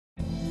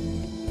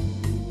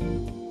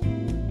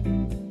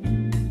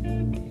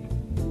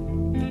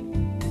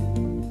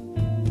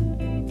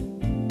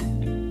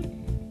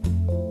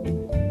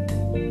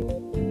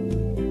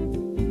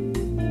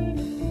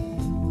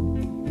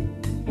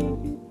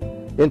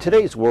In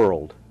today's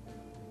world,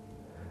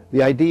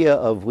 the idea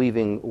of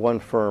leaving one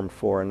firm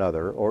for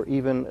another, or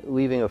even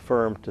leaving a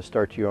firm to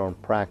start your own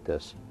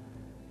practice,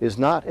 is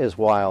not as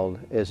wild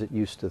as it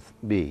used to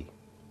be.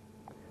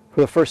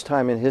 For the first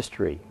time in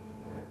history,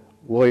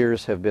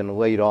 lawyers have been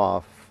laid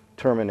off,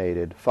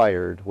 terminated,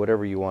 fired,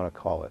 whatever you want to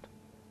call it,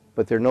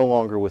 but they're no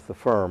longer with the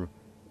firm.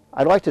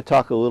 I'd like to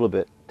talk a little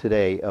bit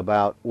today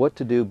about what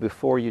to do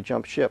before you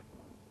jump ship,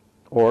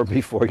 or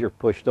before you're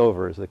pushed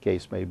over, as the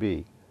case may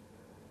be.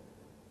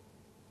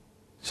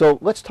 So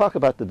let's talk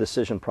about the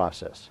decision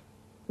process.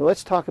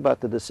 Let's talk about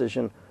the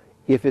decision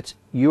if it's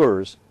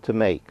yours to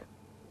make.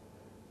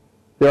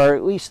 There are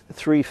at least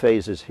three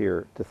phases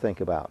here to think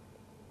about.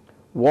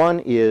 One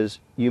is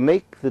you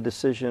make the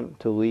decision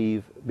to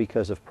leave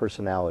because of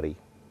personality.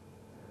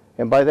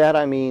 And by that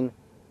I mean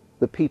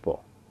the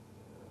people.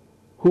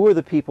 Who are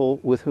the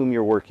people with whom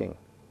you're working?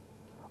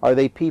 Are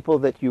they people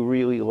that you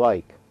really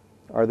like?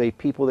 Are they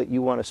people that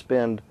you want to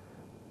spend,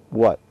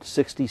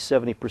 60,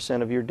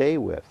 70% of your day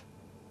with?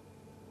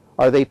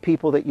 Are they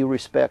people that you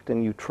respect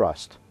and you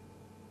trust?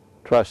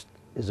 Trust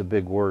is a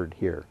big word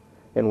here,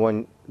 and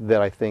one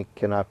that I think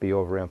cannot be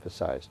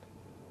overemphasized.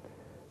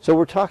 So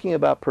we're talking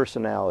about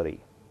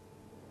personality.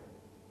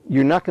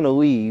 You're not going to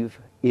leave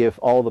if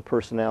all the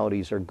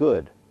personalities are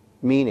good,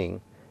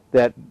 meaning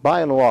that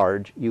by and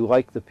large you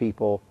like the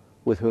people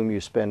with whom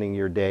you're spending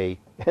your day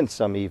and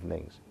some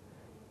evenings.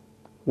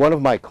 One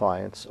of my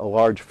clients, a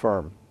large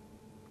firm,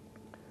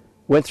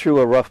 went through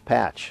a rough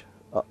patch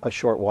a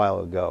short while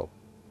ago.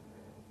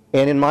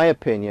 And in my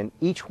opinion,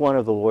 each one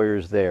of the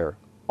lawyers there,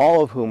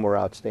 all of whom were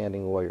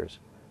outstanding lawyers,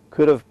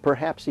 could have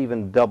perhaps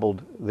even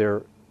doubled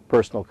their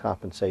personal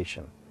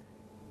compensation.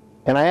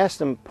 And I asked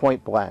them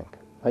point blank,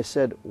 I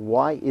said,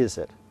 why is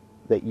it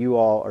that you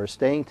all are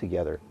staying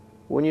together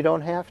when you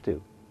don't have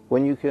to?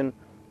 When you can,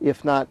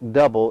 if not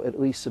double, at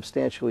least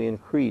substantially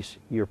increase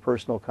your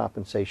personal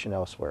compensation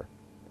elsewhere?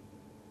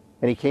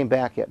 And he came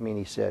back at me and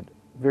he said,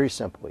 very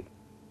simply,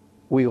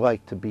 we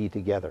like to be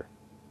together.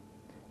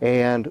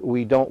 And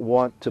we don't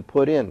want to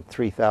put in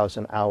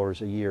 3,000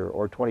 hours a year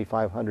or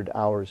 2,500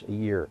 hours a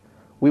year.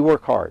 We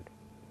work hard.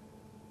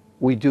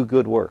 We do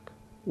good work.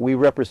 We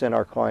represent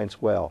our clients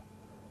well.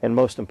 And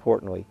most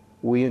importantly,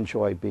 we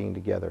enjoy being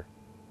together.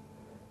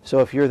 So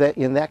if you're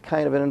in that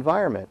kind of an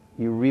environment,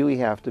 you really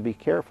have to be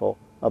careful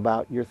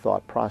about your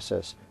thought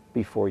process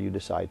before you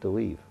decide to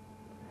leave.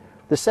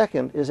 The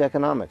second is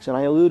economics, and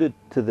I alluded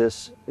to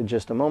this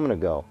just a moment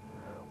ago.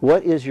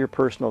 What is your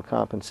personal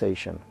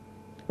compensation?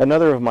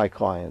 Another of my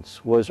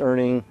clients was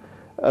earning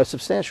a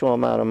substantial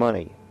amount of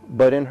money,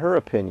 but in her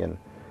opinion,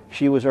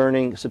 she was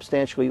earning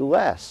substantially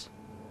less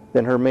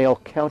than her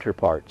male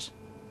counterparts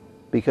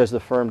because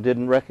the firm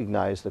didn't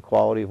recognize the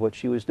quality of what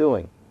she was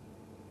doing.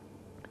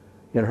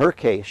 In her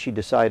case, she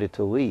decided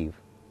to leave,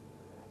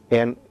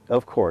 and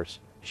of course,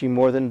 she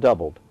more than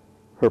doubled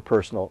her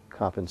personal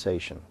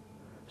compensation.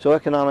 So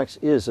economics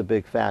is a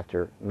big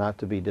factor, not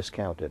to be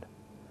discounted.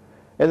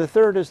 And the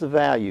third is the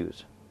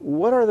values.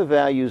 What are the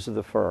values of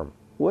the firm?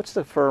 What's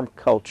the firm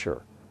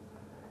culture?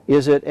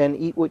 Is it an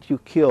eat what you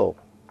kill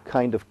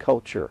kind of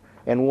culture,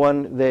 and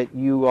one that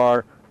you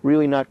are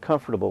really not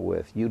comfortable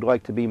with? You'd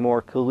like to be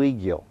more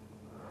collegial.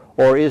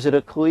 Or is it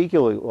a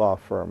collegial law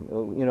firm?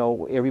 You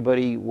know,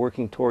 everybody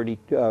working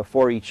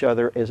for each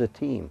other as a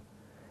team.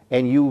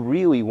 And you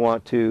really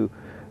want to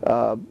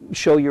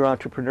show your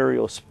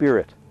entrepreneurial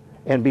spirit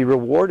and be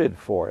rewarded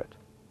for it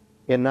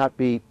and not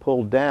be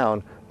pulled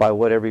down by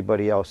what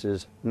everybody else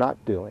is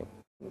not doing.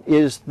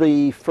 Is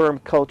the firm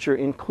culture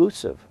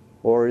inclusive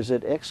or is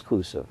it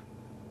exclusive?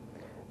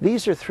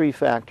 These are three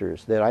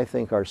factors that I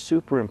think are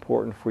super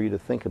important for you to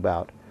think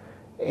about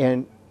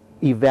and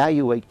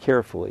evaluate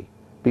carefully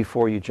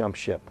before you jump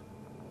ship.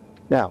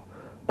 Now,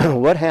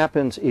 what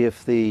happens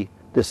if the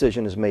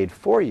decision is made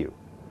for you?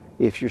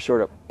 If you're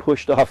sort of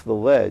pushed off the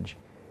ledge?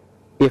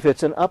 If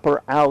it's an up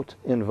or out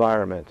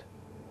environment,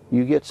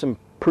 you get some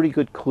pretty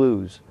good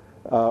clues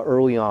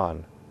early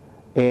on.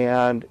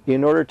 And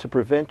in order to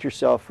prevent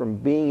yourself from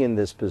being in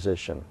this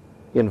position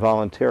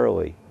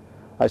involuntarily,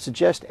 I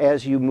suggest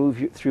as you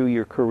move through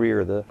your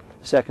career, the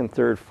second,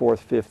 third,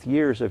 fourth, fifth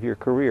years of your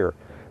career,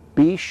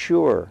 be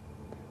sure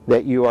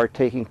that you are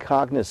taking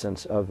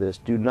cognizance of this.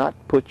 Do not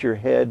put your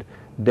head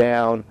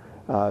down.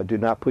 Do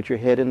not put your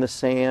head in the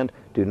sand.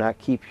 Do not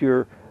keep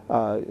your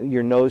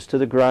nose to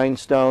the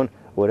grindstone,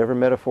 whatever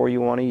metaphor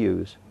you want to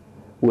use,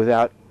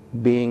 without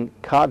being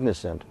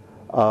cognizant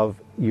of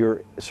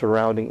your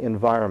surrounding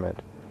environment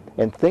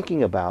and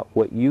thinking about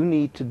what you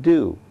need to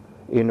do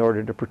in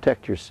order to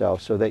protect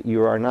yourself so that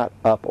you are not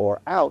up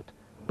or out,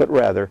 but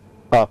rather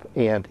up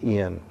and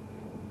in.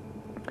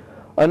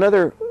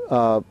 Another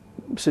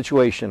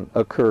situation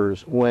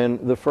occurs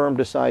when the firm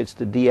decides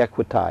to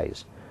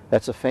de-equitize.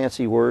 That's a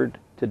fancy word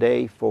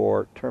today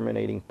for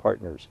terminating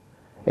partners.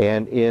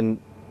 And in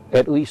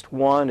at least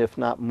one, if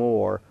not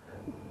more,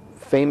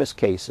 famous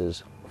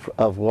cases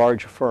of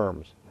large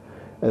firms,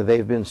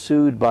 they've been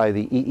sued by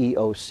the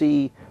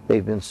EEOC,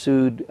 they've been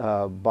sued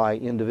by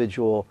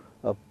individual,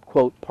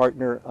 quote,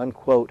 partner,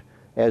 unquote,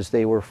 as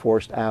they were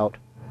forced out.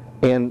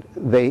 and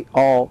they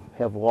all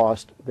have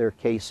lost their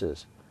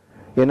cases.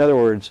 In other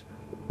words,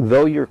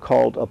 though you're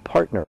called a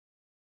partner,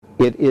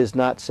 it is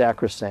not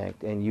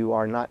sacrosanct, and you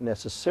are not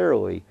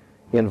necessarily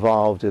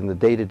involved in the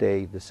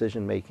day-to-day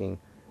decision-making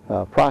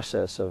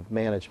process of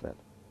management.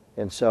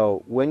 And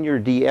so when you're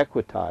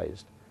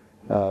de-equitized,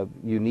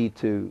 you need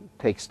to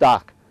take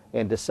stock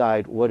and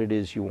decide what it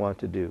is you want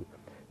to do.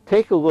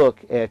 Take a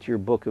look at your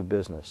book of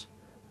business.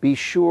 Be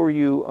sure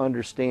you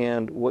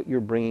understand what you're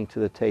bringing to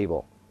the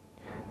table.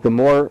 The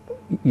more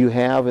you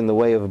have in the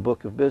way of a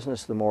book of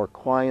business, the more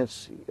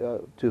clients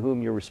to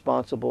whom you're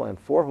responsible and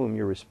for whom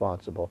you're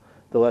responsible,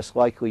 the less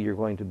likely you're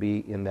going to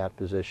be in that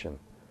position.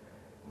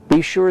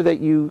 Be sure that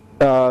you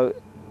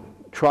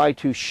try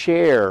to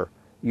share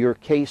your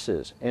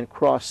cases and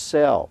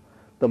cross-sell.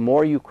 The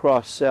more you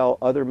cross-sell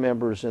other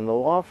members in the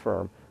law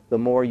firm, the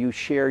more you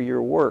share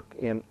your work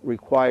and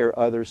require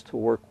others to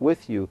work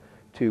with you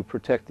to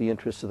protect the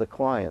interests of the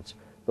clients,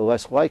 the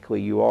less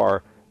likely you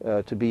are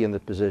to be in the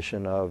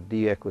position of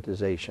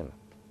de-equitization.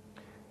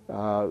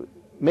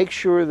 Make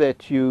sure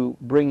that you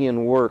bring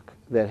in work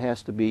that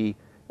has to be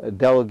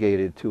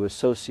delegated to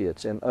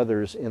associates and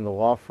others in the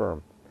law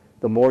firm.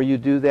 The more you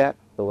do that,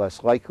 the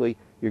less likely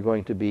you're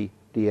going to be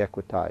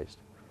de-equitized.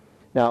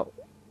 Now,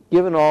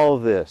 given all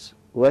of this,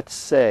 let's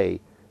say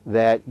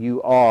that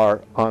you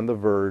are on the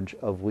verge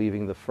of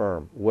leaving the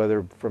firm,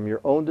 whether from your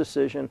own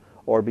decision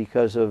or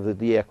because of the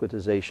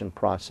de-equitization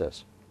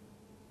process.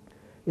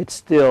 It's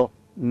still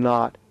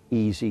not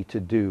easy to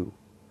do.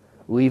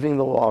 Leaving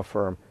the law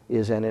firm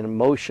is an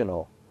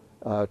emotional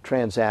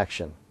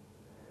transaction.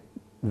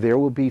 There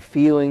will be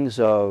feelings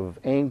of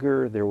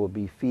anger, there will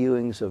be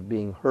feelings of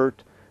being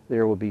hurt,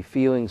 there will be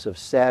feelings of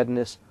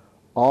sadness.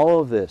 All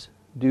of this,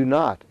 do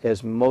not,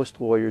 as most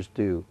lawyers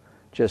do,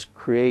 just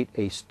create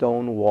a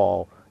stone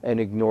wall and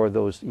ignore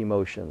those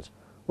emotions.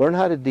 Learn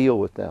how to deal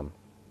with them.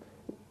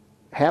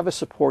 Have a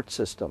support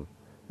system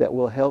that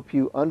will help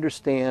you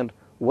understand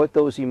what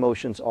those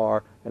emotions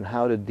are and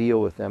how to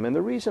deal with them. And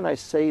the reason I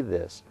say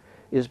this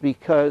is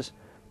because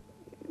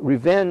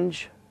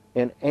revenge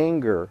and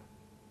anger,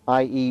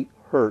 i.e.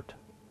 hurt,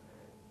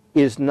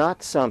 is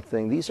not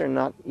something, these are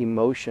not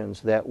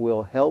emotions that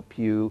will help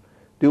you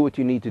do what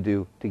you need to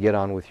do to get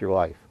on with your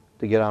life,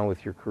 to get on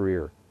with your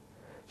career.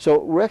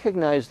 So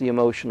recognize the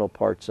emotional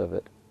parts of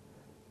it.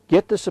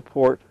 Get the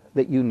support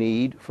that you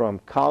need from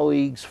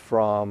colleagues,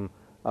 from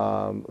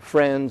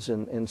friends,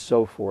 and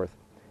so forth,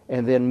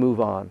 and then move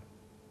on.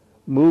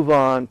 Move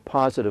on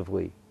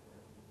positively.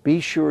 Be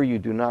sure you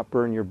do not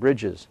burn your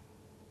bridges,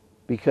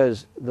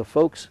 because the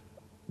folks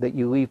that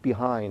you leave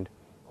behind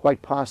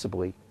quite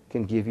possibly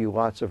can give you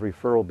lots of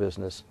referral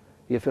business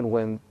if and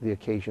when the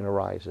occasion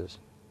arises.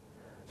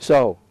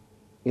 So,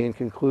 in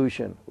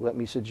conclusion, let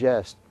me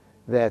suggest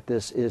that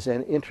this is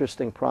an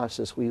interesting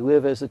process. We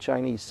live, as the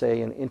Chinese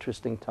say, in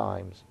interesting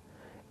times.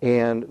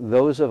 And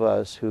those of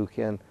us who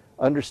can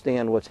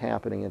understand what's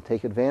happening and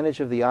take advantage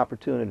of the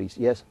opportunities,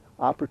 yes,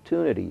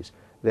 opportunities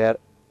that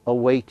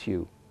await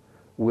you,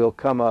 will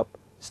come up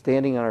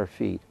standing on our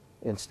feet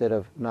instead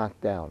of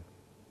knocked down.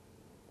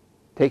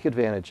 Take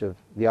advantage of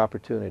the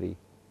opportunity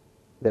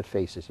that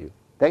faces you.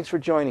 Thanks for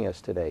joining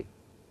us today.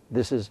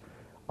 This is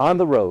On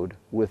the Road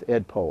with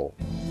Ed Pohl.